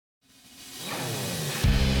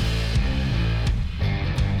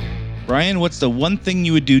Brian, what's the one thing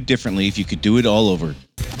you would do differently if you could do it all over?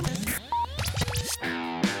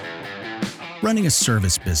 Running a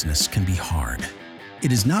service business can be hard.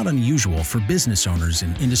 It is not unusual for business owners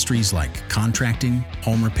in industries like contracting,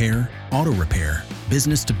 home repair, auto repair,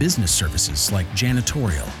 business-to-business services like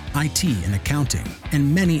janitorial, IT and accounting,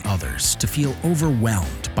 and many others to feel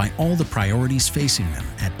overwhelmed by all the priorities facing them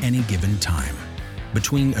at any given time.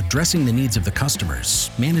 Between addressing the needs of the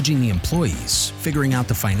customers, managing the employees, figuring out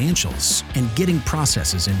the financials, and getting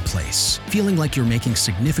processes in place, feeling like you're making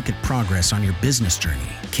significant progress on your business journey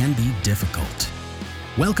can be difficult.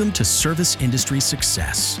 Welcome to Service Industry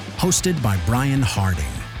Success, hosted by Brian Harding.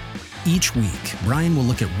 Each week, Brian will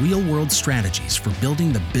look at real-world strategies for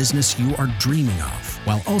building the business you are dreaming of,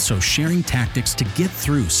 while also sharing tactics to get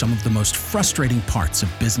through some of the most frustrating parts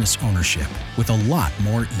of business ownership with a lot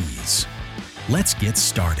more ease. Let's get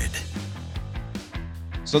started.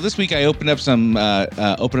 So this week I opened up some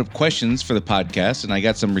questions for the podcast, and I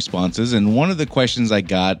got some responses. And one of the questions I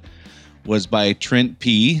got was by Trent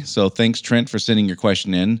P. So thanks, Trent, for sending your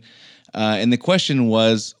question in. And the question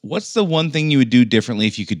was, what's the one thing you would do differently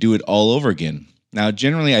if you could do it all over again? Now,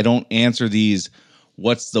 generally, I don't answer these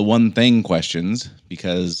what's the one thing questions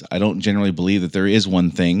because I don't generally believe that there is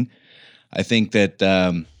one thing. I think that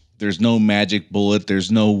there's no magic bullet.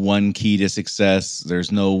 There's no one key to success.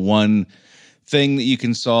 There's no one thing that you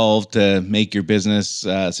can solve to make your business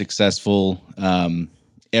successful.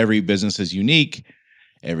 Every business is unique.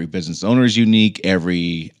 Every business owner is unique.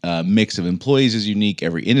 Every mix of employees is unique.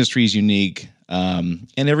 Every industry is unique. And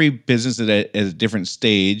every business is at a different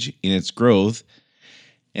stage in its growth.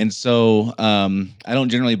 And so I don't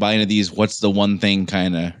generally buy into these what's the one thing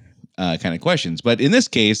kind of questions. But in this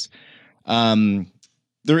case,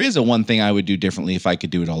 there is a one thing I would do differently if I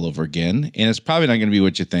could do it all over again. And it's probably not going to be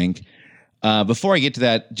what you think. Before I get to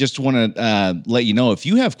that, just want to let you know if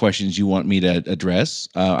you have questions you want me to address,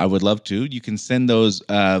 I would love to. You can send those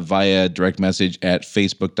via direct message at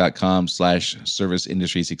facebook.com/service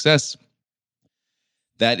industry success.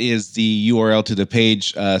 That is the URL to the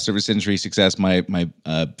page, Service Industry Success, my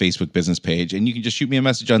Facebook business page. And you can just shoot me a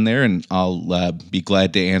message on there and I'll be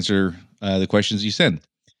glad to answer the questions you send.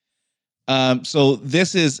 So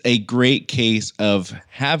this is a great case of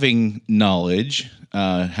having knowledge.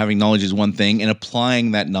 Having knowledge is one thing, and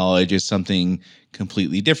applying that knowledge is something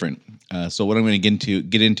completely different. So what I'm going to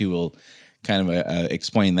get into will kind of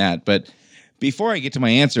explain that. But before I get to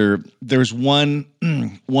my answer, there's one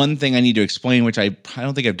thing I need to explain, which I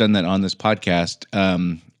don't think I've done that on this podcast.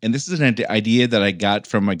 And this is an idea that I got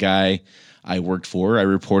from a guy I worked for. I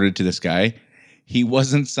reported to this guy. He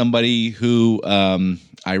wasn't somebody who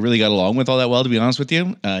I really got along with all that well, to be honest with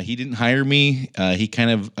you. He didn't hire me. He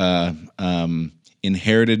kind of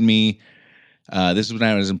inherited me. This is when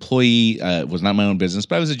I was an employee. It was not my own business,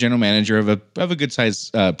 but I was a general manager of a good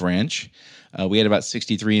sized branch. We had about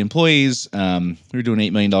 63 employees. We were doing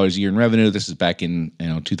 $8 million a year in revenue. This is back in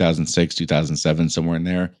 2006, 2007, somewhere in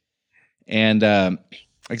there. And like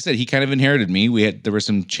I said, he kind of inherited me. There were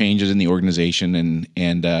some changes in the organization,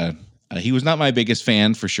 and he was not my biggest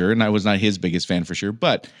fan for sure, and I was not his biggest fan for sure.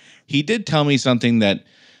 But he did tell me something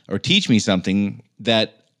or teach me something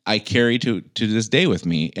that I carry to this day with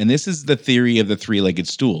me. And this is the theory of the three-legged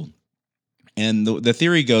stool. And the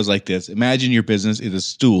theory goes like this. Imagine your business is a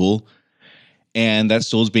stool, and that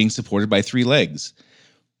stool is being supported by three legs.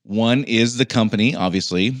 One is the company,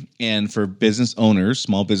 obviously. And for business owners,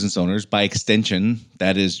 small business owners, by extension,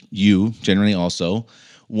 that is you generally also.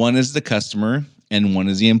 One is the customer, and one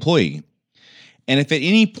is the employee. And if at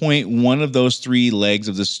any point one of those three legs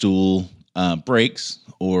of the stool breaks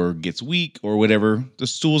or gets weak or whatever, the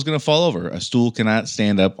stool is going to fall over. A stool cannot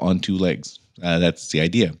stand up on two legs. That's the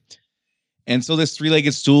idea. And so this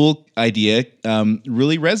three-legged stool idea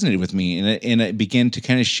really resonated with me, and it began to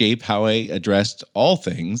kind of shape how I addressed all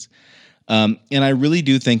things. And I really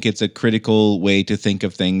do think it's a critical way to think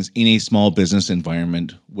of things in a small business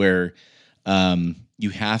environment where you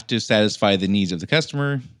have to satisfy the needs of the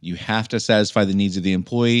customer, you have to satisfy the needs of the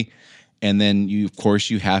employee, and then you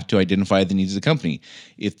have to identify the needs of the company.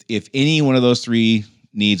 If any one of those three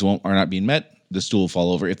needs are not being met, the stool will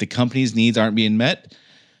fall over. If the company's needs aren't being met,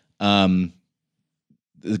 the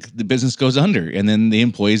business goes under, and then the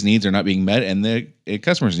employees' needs are not being met, and the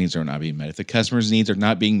customers' needs are not being met. If the customers' needs are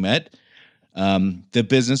not being met, the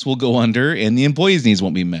business will go under, and the employees' needs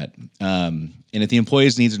won't be met. And if the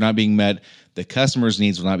employees' needs are not being met, the customers'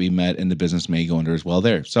 needs will not be met, and the business may go under as well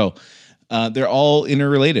there. So they're all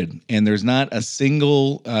interrelated, and there's not a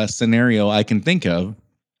single scenario I can think of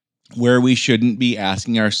where we shouldn't be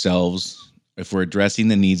asking ourselves if we're addressing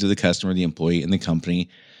the needs of the customer, the employee, and the company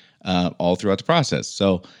all throughout the process.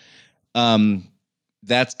 So Um,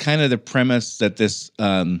 that's kind of the premise that this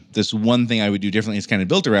one thing I would do differently is kind of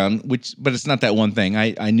built around, but it's not that one thing.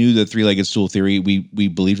 I knew the three-legged stool theory. We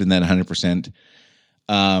believed in that 100%.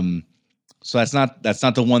 So that's not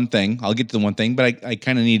the one thing. I'll get to the one thing, but I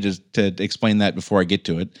kind of need to explain that before I get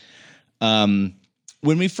to it.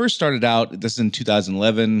 When we first started out, this is in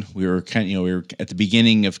 2011, we were we were at the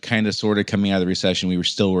beginning of kind of sort of coming out of the recession. We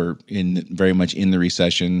were very much in the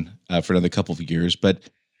recession for another couple of years, but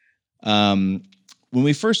when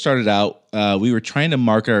we first started out, we were trying to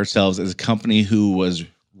market ourselves as a company who was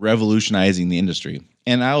revolutionizing the industry.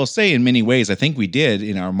 And I will say in many ways, I think we did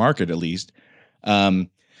in our market, at least.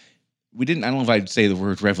 We didn't, I don't know if I'd say the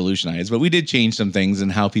word revolutionize, but we did change some things in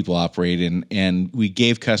how people operate. And we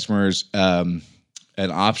gave customers an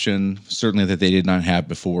option, certainly that they did not have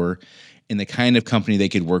before, in the kind of company they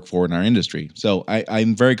could work for in our industry. So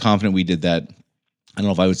I'm very confident we did that. I don't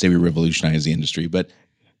know if I would say we revolutionized the industry, but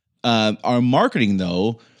our marketing,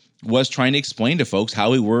 though, was trying to explain to folks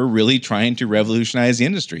how we were really trying to revolutionize the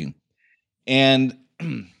industry. And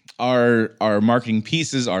our marketing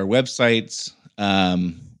pieces, our websites,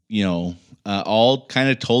 all kind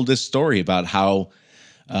of told this story about how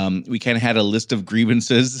we kind of had a list of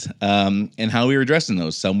grievances and how we were addressing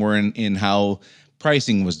those. Some were in how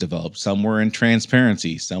pricing was developed. Some were in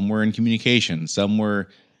transparency. Some were in communication. Some were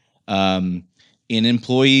in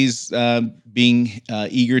employees being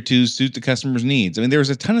eager to suit the customer's needs. I mean, there was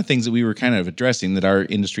a ton of things that we were kind of addressing that our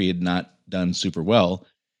industry had not done super well.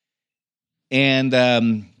 And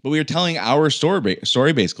but we were telling our story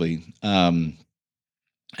basically.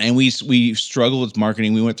 And we struggled with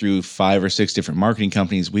marketing. We went through 5 or 6 different marketing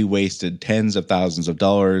companies. We wasted tens of thousands of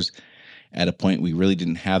dollars. At a point, we really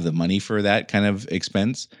didn't have the money for that kind of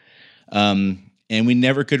expense. And we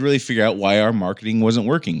never could really figure out why our marketing wasn't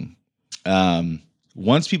working.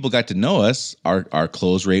 Once people got to know us, our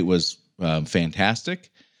close rate was fantastic.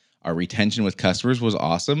 Our retention with customers was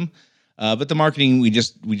awesome. But the marketing, we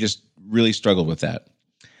just really struggled with that.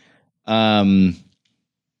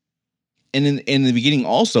 And in the beginning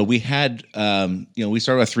also, we had, we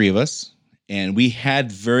started with 3 of us, and we had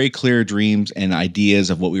very clear dreams and ideas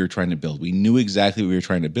of what we were trying to build. We knew exactly what we were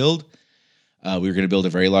trying to build. We were going to build a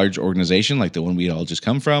very large organization like the one we all just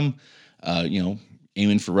come from,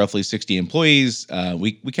 aiming for roughly 60 employees.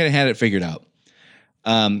 We kind of had it figured out.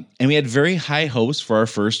 And we had very high hopes for our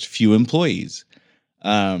first few employees.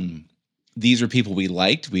 These were people we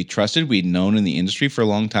liked, we trusted, we'd known in the industry for a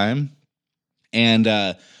long time. And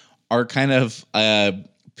our kind of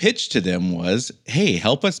pitch to them was, hey,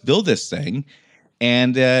 help us build this thing.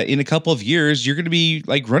 And in a couple of years, you're going to be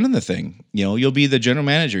like running the thing. You'll be the general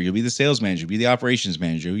manager, you'll be the sales manager, you'll be the operations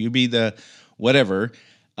manager, you'll be the whatever.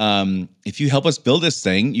 If you help us build this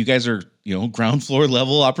thing, you guys are, ground floor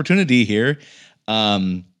level opportunity here.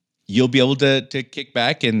 You'll be able to kick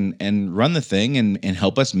back and run the thing and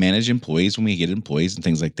help us manage employees when we get employees and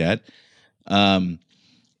things like that.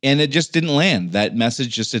 And it just didn't land. That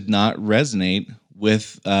message just did not resonate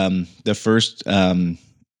with the first,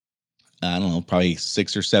 probably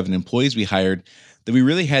 6 or 7 employees we hired that we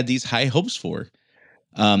really had these high hopes for.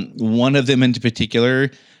 One of them in particular,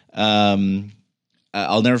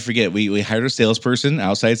 I'll never forget. We hired a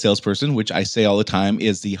outside salesperson, which I say all the time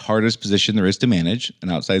is the hardest position there is to manage. An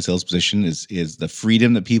outside sales position is the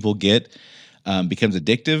freedom that people get becomes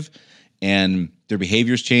addictive, and their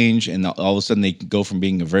behaviors change, and all of a sudden they go from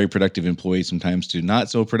being a very productive employee sometimes to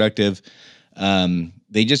not so productive.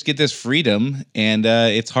 They just get this freedom, and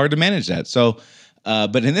it's hard to manage that. So,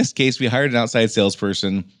 but in this case, we hired an outside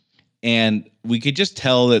salesperson, and we could just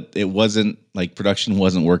tell that it wasn't like production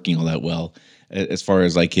wasn't working all that well as far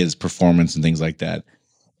as like his performance and things like that.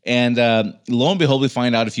 And lo and behold, we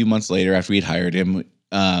find out a few months later after we'd hired him,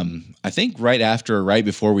 I think right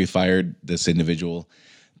before we fired this individual,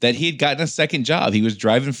 that he had gotten a second job. He was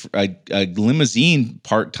driving a limousine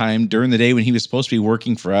part-time during the day when he was supposed to be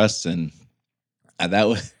working for us. And that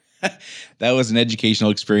was an educational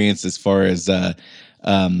experience as far as,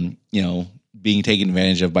 being taken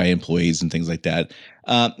advantage of by employees and things like that.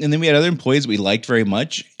 And then we had other employees we liked very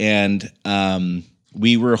much. And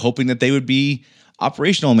we were hoping that they would be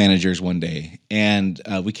operational managers one day. And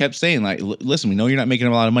we kept saying, like, listen, we know you're not making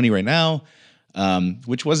a lot of money right now,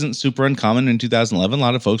 which wasn't super uncommon in 2011. A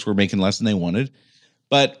lot of folks were making less than they wanted.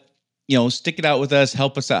 But, stick it out with us,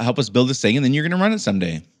 help us build this thing, and then you're going to run it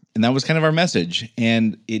someday. And that was kind of our message.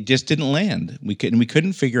 And it just didn't land. We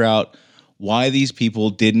couldn't figure out why these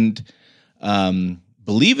people didn't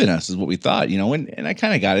believe in us is what we thought, and I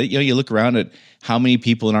kind of got it. You look around at how many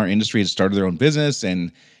people in our industry had started their own business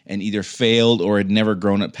and either failed or had never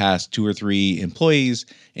grown it past 2 or 3 employees.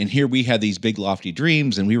 And here we had these big lofty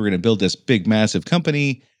dreams and we were going to build this big, massive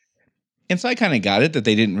company. And so I kind of got it that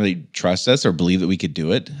they didn't really trust us or believe that we could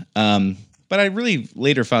do it. But I really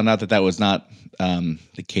later found out that was not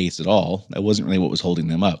the case at all. That wasn't really what was holding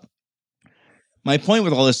them up. My point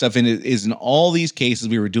with all this stuff is in all these cases,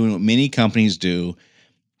 we were doing what many companies do,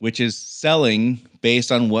 which is selling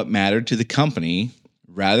based on what mattered to the company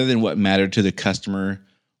rather than what mattered to the customer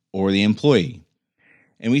or the employee.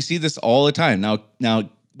 And we see this all the time. Now,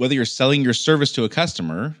 whether you're selling your service to a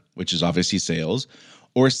customer, which is obviously sales,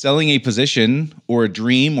 or selling a position or a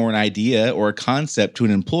dream or an idea or a concept to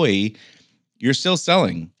an employee, you're still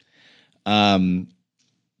selling.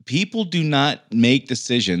 People do not make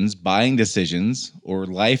decisions, buying decisions or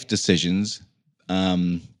life decisions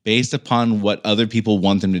based upon what other people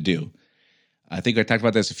want them to do. I think I talked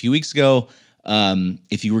about this a few weeks ago.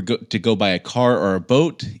 If you were to go buy a car or a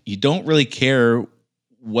boat, you don't really care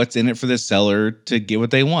what's in it for the seller to get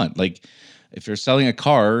what they want. Like if you're selling a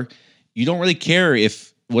car, you don't really care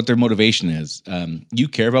what their motivation is. You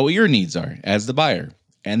care about what your needs are as the buyer.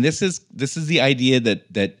 And this is the idea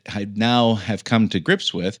that I now have come to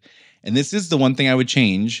grips with. And this is the one thing I would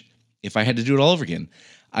change if I had to do it all over again.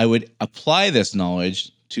 I would apply this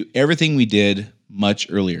knowledge to everything we did much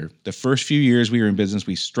earlier. The first few years we were in business,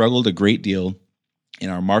 we struggled a great deal in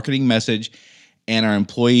our marketing message and our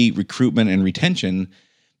employee recruitment and retention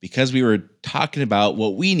because we were talking about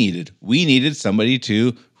what we needed. We needed somebody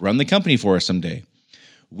to run the company for us someday.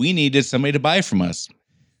 We needed somebody to buy from us.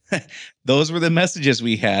 Those were the messages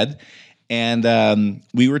we had. And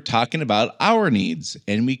we were talking about our needs,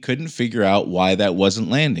 and we couldn't figure out why that wasn't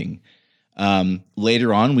landing.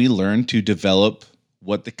 Later on, we learned to develop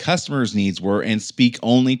what the customer's needs were and speak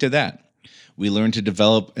only to that. We learned to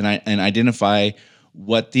develop and identify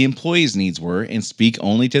what the employee's needs were and speak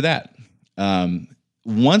only to that.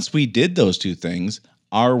 Once we did those two things,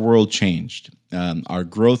 our world changed. Our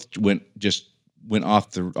growth went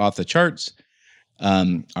off the charts.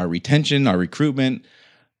 Our retention, our recruitment,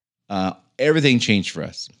 everything changed for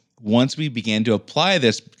us. Once we began to apply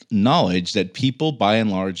this knowledge that people, by and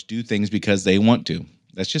large, do things because they want to.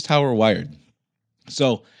 That's just how we're wired.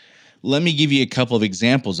 So let me give you a couple of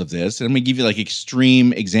examples of this. And I'm going to give you like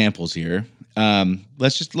extreme examples here.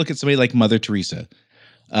 Let's just look at somebody like Mother Teresa.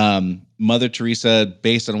 Mother Teresa,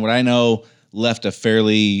 based on what I know, left a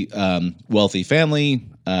fairly wealthy family,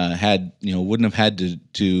 wouldn't have had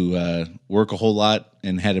to work a whole lot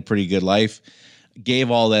and had a pretty good life,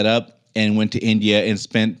 gave all that up and went to India and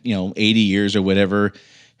spent, 80 years or whatever,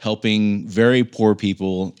 helping very poor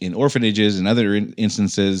people in orphanages and other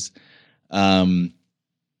instances,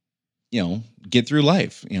 get through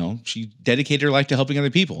life. She dedicated her life to helping other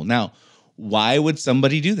people. Now, why would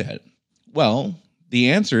somebody do that? Well, the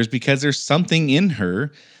answer is because there's something in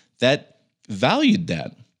her that valued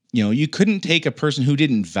that. You couldn't take a person who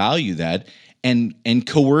didn't value that and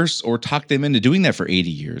coerce or talk them into doing that for 80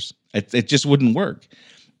 years. It just wouldn't work.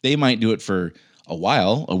 They might do it for a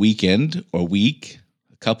while, a weekend, a week,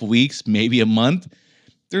 a couple weeks, maybe a month.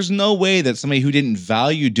 There's no way that somebody who didn't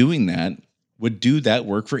value doing that would do that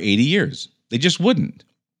work for 80 years. They just wouldn't.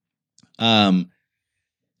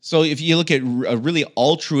 So if you look at a really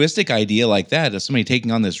altruistic idea like that, of somebody taking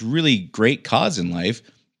on this really great cause in life,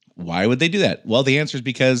 why would they do that? Well, the answer is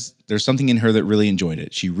because there's something in her that really enjoyed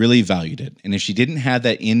it. She really valued it. And if she didn't have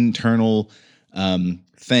that internal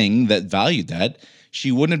thing that valued that, she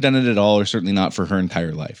wouldn't have done it at all, or certainly not for her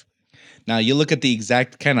entire life. Now, you look at the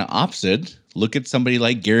exact kind of opposite. Look at somebody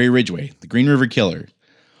like Gary Ridgway, the Green River Killer.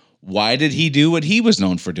 Why did he do what he was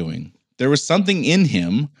known for doing? There was something in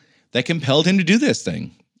him that compelled him to do this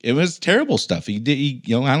thing. It was terrible stuff. I don't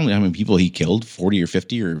know how many people he killed, 40 or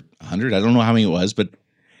 50 or 100. I don't know how many it was, but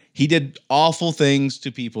he did awful things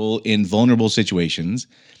to people in vulnerable situations.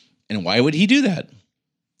 And why would he do that?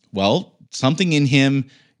 Well, something in him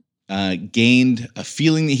gained a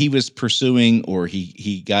feeling that he was pursuing, or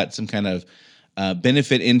he got some kind of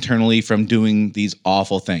benefit internally from doing these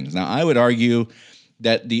awful things. Now, I would argue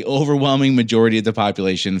that the overwhelming majority of the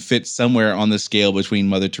population fits somewhere on the scale between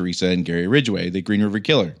Mother Teresa and Gary Ridgway, the Green River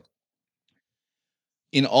Killer.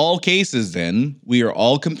 In all cases, then, we are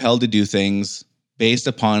all compelled to do things based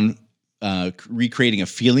upon recreating a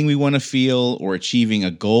feeling we want to feel, or achieving a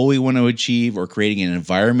goal we want to achieve, or creating an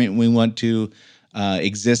environment we want to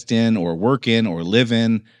exist in, or work in, or live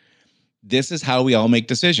in. This is how we all make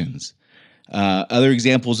decisions. Other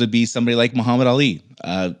examples would be somebody like Muhammad Ali,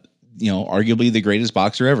 arguably the greatest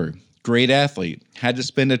boxer ever. great athlete, had to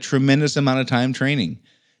spend a tremendous amount of time training,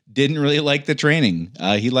 didn't really like the training.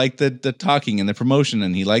 He liked the talking and the promotion,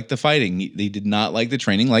 and he liked the fighting. He did not like the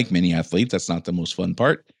training, like many athletes. That's not the most fun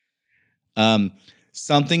part.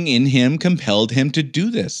 Something in him compelled him to do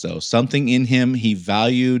this. So something in him, he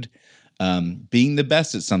valued being the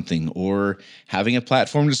best at something, or having a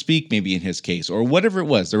platform to speak, maybe in his case, or whatever it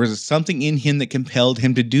was. There was something in him that compelled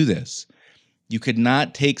him to do this. You could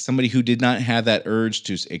not take somebody who did not have that urge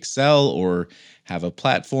to excel or have a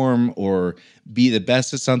platform or be the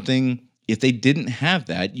best at something. If they didn't have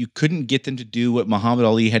that, you couldn't get them to do what Muhammad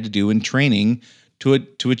Ali had to do in training to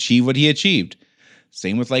achieve what he achieved.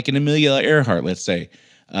 Same with like an Amelia Earhart, let's say,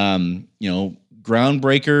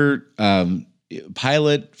 groundbreaker,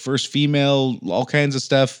 pilot, first female, all kinds of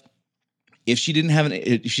stuff. If she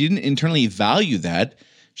didn't internally value that,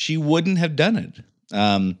 she wouldn't have done it.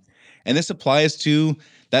 And this applies to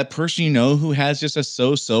that person who has just a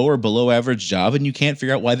so-so or below average job, and you can't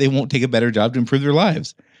figure out why they won't take a better job to improve their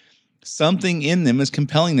lives. Something in them is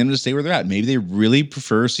compelling them to stay where they're at. Maybe they really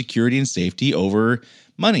prefer security and safety over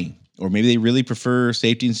money, or maybe they really prefer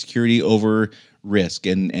safety and security over risk,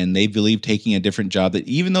 and they believe taking a different job, that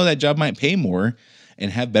even though that job might pay more and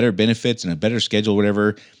have better benefits and a better schedule,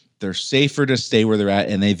 whatever, they're safer to stay where they're at,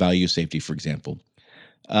 and they value safety, for example.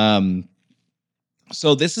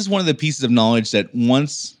 So this is one of the pieces of knowledge that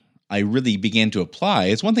once I really began to apply,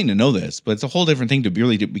 it's one thing to know this, but it's a whole different thing to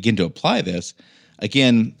really begin to apply this.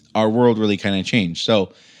 Again, our world really kind of changed.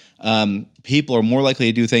 So people are more likely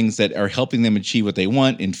to do things that are helping them achieve what they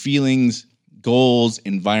want in feelings, goals,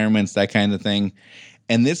 environments, that kind of thing.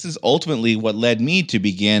 And this is ultimately what led me to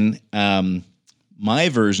begin my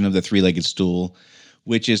version of the three-legged stool,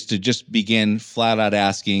 which is to just begin flat out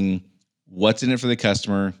asking, what's in it for the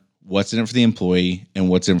customer, what's in it for the employee, and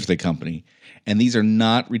what's in it for the company. And these are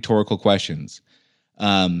not rhetorical questions.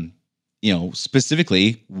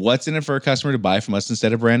 Specifically, what's in it for a customer to buy from us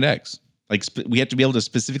instead of brand X? Like we have to be able to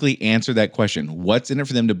specifically answer that question. What's in it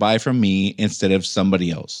for them to buy from me instead of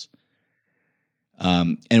somebody else?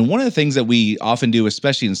 And one of the things that we often do,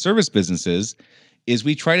 especially in service businesses, is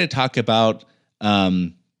we try to talk about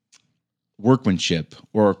workmanship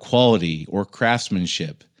or quality or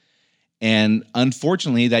craftsmanship. And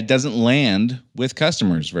unfortunately, that doesn't land with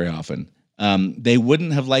customers very often. They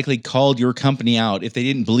wouldn't have likely called your company out if they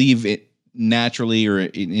didn't believe it naturally or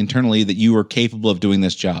internally that you were capable of doing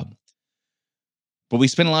this job. But we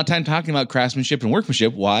spend a lot of time talking about craftsmanship and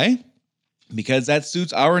workmanship. Why? Because that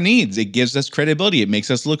suits our needs. It gives us credibility. It makes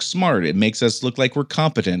us look smart. It makes us look like we're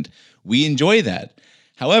competent. We enjoy that.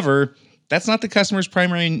 However, that's not the customer's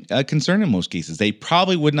primary concern in most cases. They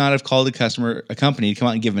probably would not have called a company to come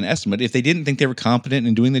out and give them an estimate if they didn't think they were competent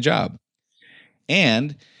in doing the job.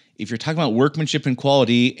 And if you're talking about workmanship and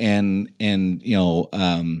quality and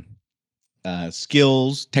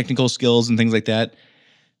skills, technical skills and things like that,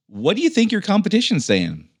 what do you think your competition's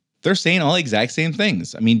saying? They're saying all the exact same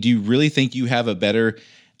things. I mean, do you really think you have a better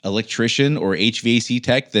electrician or HVAC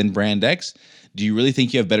tech than brand X? Do you really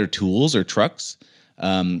think you have better tools or trucks?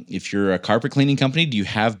 If you're a carpet cleaning company, do you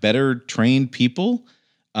have better trained people?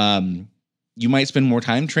 You might spend more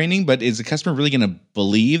time training, but is the customer really going to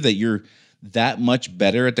believe that you're that much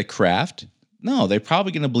better at the craft? No, they're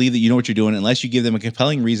probably going to believe that you know what you're doing unless you give them a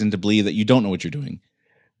compelling reason to believe that you don't know what you're doing.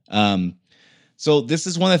 So this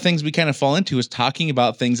is one of the things we kind of fall into, is talking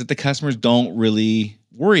about things that the customers don't really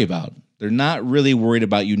worry about. They're not really worried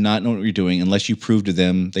about you not knowing what you're doing unless you prove to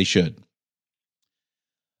them they should.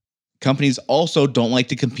 Companies also don't like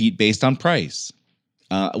to compete based on price.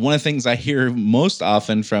 One of the things I hear most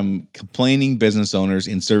often from complaining business owners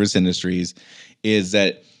in service industries is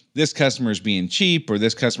that this customer is being cheap, or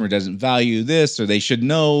this customer doesn't value this, or they should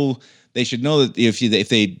know that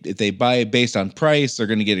if they buy based on price, they're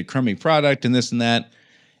going to get a crummy product and this and that.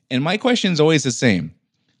 And my question is always the same.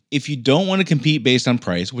 If you don't want to compete based on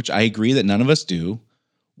price, which I agree that none of us do,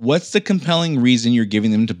 what's the compelling reason you're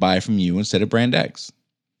giving them to buy from you instead of brand X?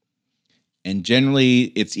 And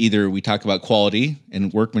generally, it's either we talk about quality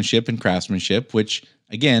and workmanship and craftsmanship, which,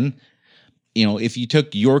 again, if you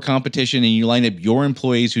took your competition and you line up your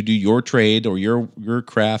employees who do your trade or your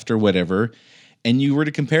craft or whatever, and you were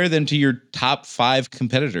to compare them to your top 5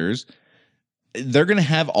 competitors, they're going to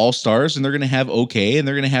have all-stars, and they're going to have okay, and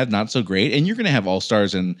they're going to have not so great, and you're going to have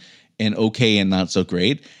all-stars and okay and not so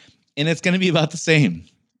great, and it's going to be about the same.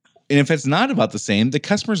 And if it's not about the same, the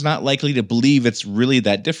customer's not likely to believe it's really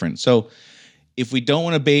that different. So if we don't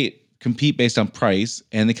want to compete based on price,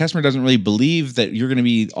 and the customer doesn't really believe that you're going to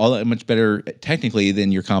be all that much better technically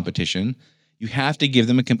than your competition, you have to give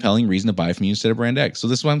them a compelling reason to buy from you instead of brand X. So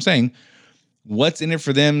this is what I'm saying. What's in it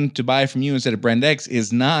for them to buy from you instead of brand X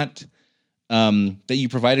is not that you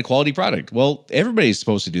provide a quality product. Well, everybody's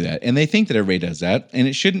supposed to do that. And they think that everybody does that. And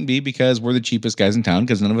it shouldn't be, because we're the cheapest guys in town,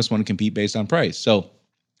 because none of us want to compete based on price. So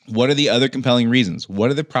what are the other compelling reasons?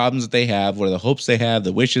 What are the problems that they have? What are the hopes they have,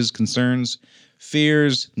 the wishes, concerns,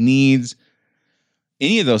 fears, needs,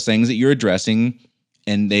 any of those things that you're addressing,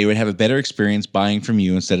 and they would have a better experience buying from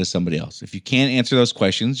you instead of somebody else? If you can't answer those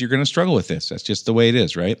questions, you're going to struggle with this. That's just the way it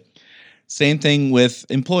is, right? Same thing with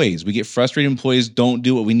employees. We get frustrated employees don't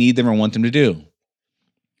do what we need them or want them to do.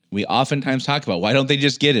 We oftentimes talk about, why don't they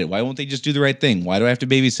just get it? Why won't they just do the right thing? Why do I have to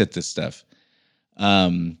babysit this stuff?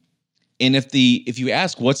 And if you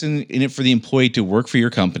ask what's in it for the employee to work for your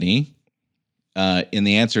company, and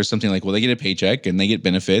the answer is something like, well, they get a paycheck and they get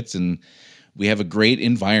benefits and we have a great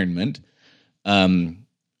environment.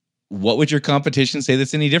 What would your competition say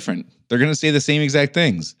that's any different? They're going to say the same exact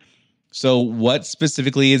things. So what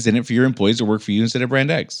specifically is in it for your employees to work for you instead of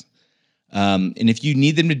Brand X? And if you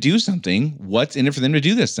need them to do something, what's in it for them to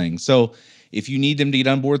do this thing? So if you need them to get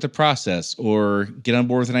on board with the process, or get on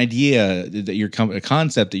board with an idea that a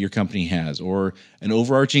concept that your company has, or an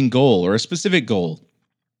overarching goal or a specific goal,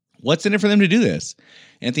 what's in it for them to do this?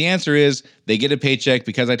 And if the answer is they get a paycheck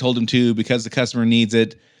because I told them to, because the customer needs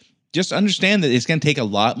it, just understand that it's going to take a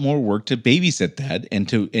lot more work to babysit that and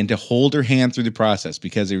to hold their hand through the process,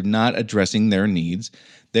 because they're not addressing their needs.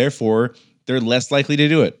 Therefore, they're less likely to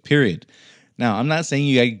do it, period. Now, I'm not saying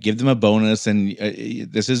you got to give them a bonus, and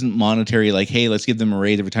this isn't monetary, like, hey, let's give them a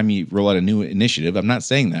raise every time you roll out a new initiative. I'm not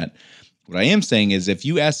saying that. What I am saying is, if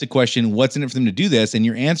you ask the question, what's in it for them to do this? And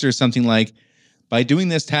your answer is something like, by doing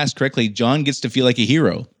this task correctly, John gets to feel like a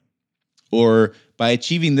hero. Or by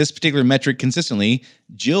achieving this particular metric consistently,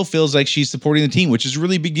 Jill feels like she's supporting the team, which is a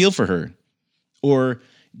really big deal for her. Or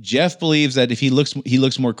Jeff believes that if he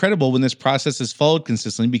looks more credible when this process is followed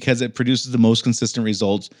consistently, because it produces the most consistent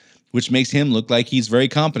results, which makes him look like he's very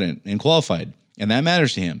competent and qualified. And that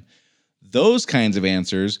matters to him. Those kinds of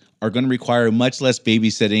answers are going to require much less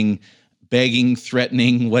babysitting, begging,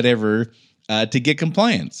 threatening, whatever, to get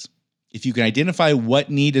compliance. If you can identify what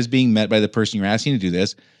need is being met by the person you're asking to do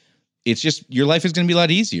this, it's just, your life is going to be a lot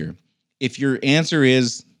easier. If your answer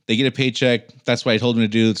is they get a paycheck, that's what I told them to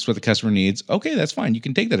do, that's what the customer needs, okay, that's fine. You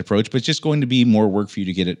can take that approach, but it's just going to be more work for you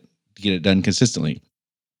to get it done consistently.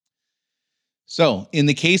 So in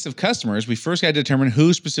the case of customers, we first got to determine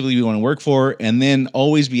who specifically we want to work for, and then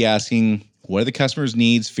always be asking, what are the customer's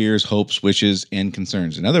needs, fears, hopes, wishes, and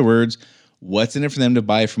concerns? In other words, what's in it for them to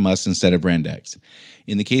buy from us instead of Brand X?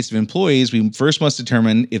 In the case of employees, we first must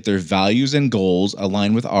determine if their values and goals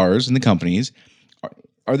align with ours in the company's.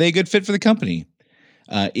 Are they a good fit for the company?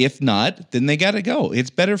 If not, then they got to go. It's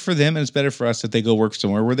better for them, and it's better for us that they go work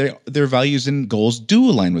somewhere where their values and goals do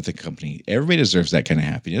align with the company. Everybody deserves that kind of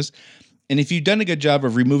happiness. And if you've done a good job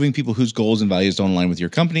of removing people whose goals and values don't align with your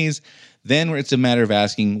company's, then it's a matter of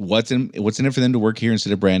asking what's in it for them to work here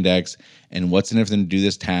instead of Brand X, and what's in it for them to do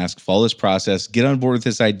this task, follow this process, get on board with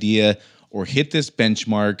this idea, or hit this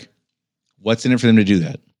benchmark. What's in it for them to do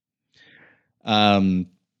that?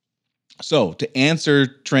 So to answer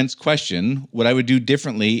Trent's question, what I would do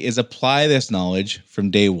differently is apply this knowledge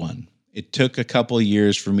from day one. It took a couple of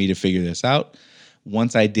years for me to figure this out.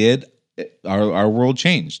 Once I did, our world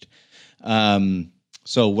changed.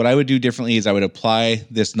 So what I would do differently is I would apply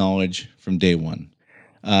this knowledge from day one.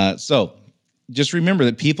 So just remember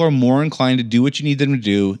that people are more inclined to do what you need them to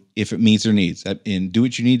do if it meets their needs. And do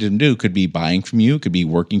what you need them to do could be buying from you, could be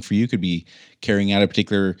working for you, could be carrying out a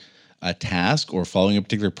particular task or following a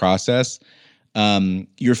particular process. We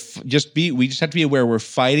just have to be aware we're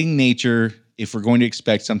fighting nature if we're going to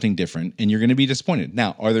expect something different, and you're going to be disappointed.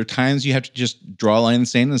 Now, are there times you have to just draw a line in the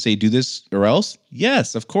sand and say, do this or else?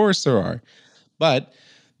 Yes, of course there are. But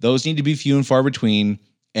those need to be few and far between.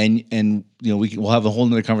 And we'll have a whole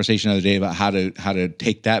nother conversation another day about how to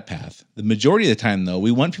take that path. The majority of the time, though,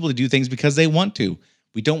 we want people to do things because they want to.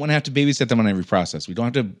 We don't want to have to babysit them on every process. We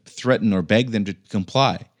don't have to threaten or beg them to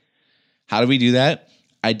comply. How do we do that?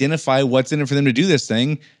 Identify what's in it for them to do this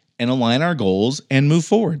thing and align our goals and move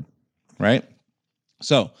forward, right?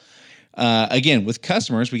 So again, with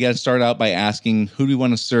customers, we got to start out by asking, who do we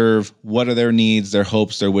want to serve? What are their needs, their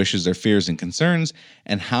hopes, their wishes, their fears, and concerns?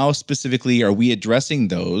 And how specifically are we addressing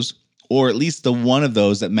those, or at least the one of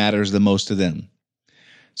those that matters the most to them?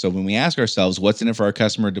 So when we ask ourselves, what's in it for our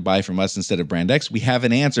customer to buy from us instead of Brand X, we have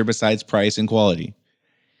an answer besides price and quality,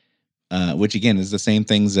 which again is the same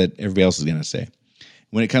things that everybody else is going to say.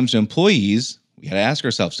 When it comes to employees, we got to ask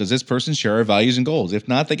ourselves, does this person share our values and goals? If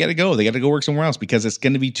not, they got to go. They got to go work somewhere else, because it's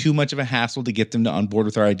going to be too much of a hassle to get them on board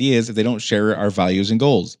with our ideas if they don't share our values and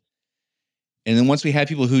goals. And then once we have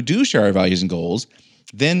people who do share our values and goals,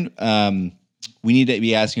 then we need to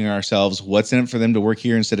be asking ourselves, what's in it for them to work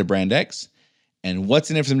here instead of brand X? And what's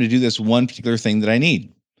in it for them to do this one particular thing that I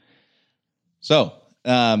need? So,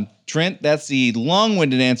 Trent, that's the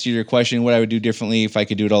long-winded answer to your question. What I would do differently if I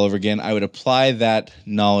could do it all over again, I would apply that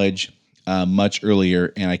knowledge much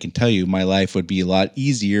earlier. And I can tell you my life would be a lot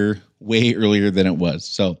easier way earlier than it was.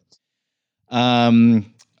 So,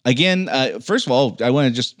 again, first of all, I want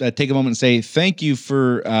to just take a moment and say thank you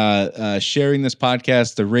for sharing this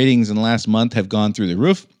podcast. The ratings in the last month have gone through the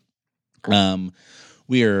roof.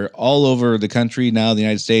 We are all over the country now, the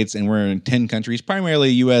United States, and we're in 10 countries, primarily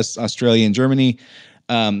US, Australia, and Germany.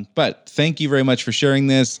 But thank you very much for sharing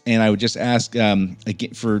this. And I would just ask,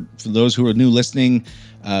 again, for those who are new listening,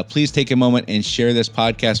 please take a moment and share this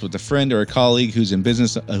podcast with a friend or a colleague who's in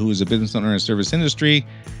business, who is a business owner in the service industry.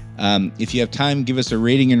 If you have time, give us a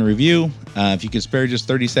rating and review. If you could spare just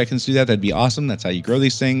 30 seconds to do that, that'd be awesome. That's how you grow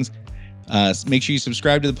these things. Make sure you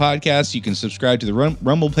subscribe to the podcast. You can subscribe to the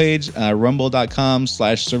Rumble page,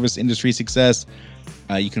 rumble.com/service industry success.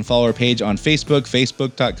 You can follow our page on Facebook,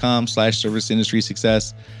 facebook.com/service industry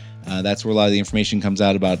success. That's where a lot of the information comes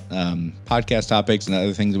out about podcast topics and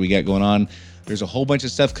other things that we got going on. There's a whole bunch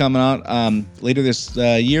of stuff coming out later this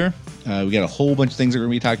year. We got a whole bunch of things that we're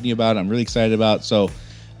going to be talking to you about. I'm really excited about. So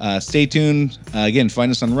stay tuned. Again, find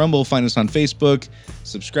us on Rumble, find us on Facebook,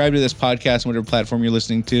 subscribe to this podcast on whatever platform you're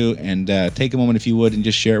listening to, and take a moment, if you would, and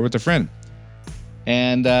just share it with a friend.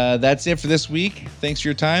 And that's it for this week. Thanks for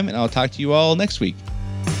your time, and I'll talk to you all next week.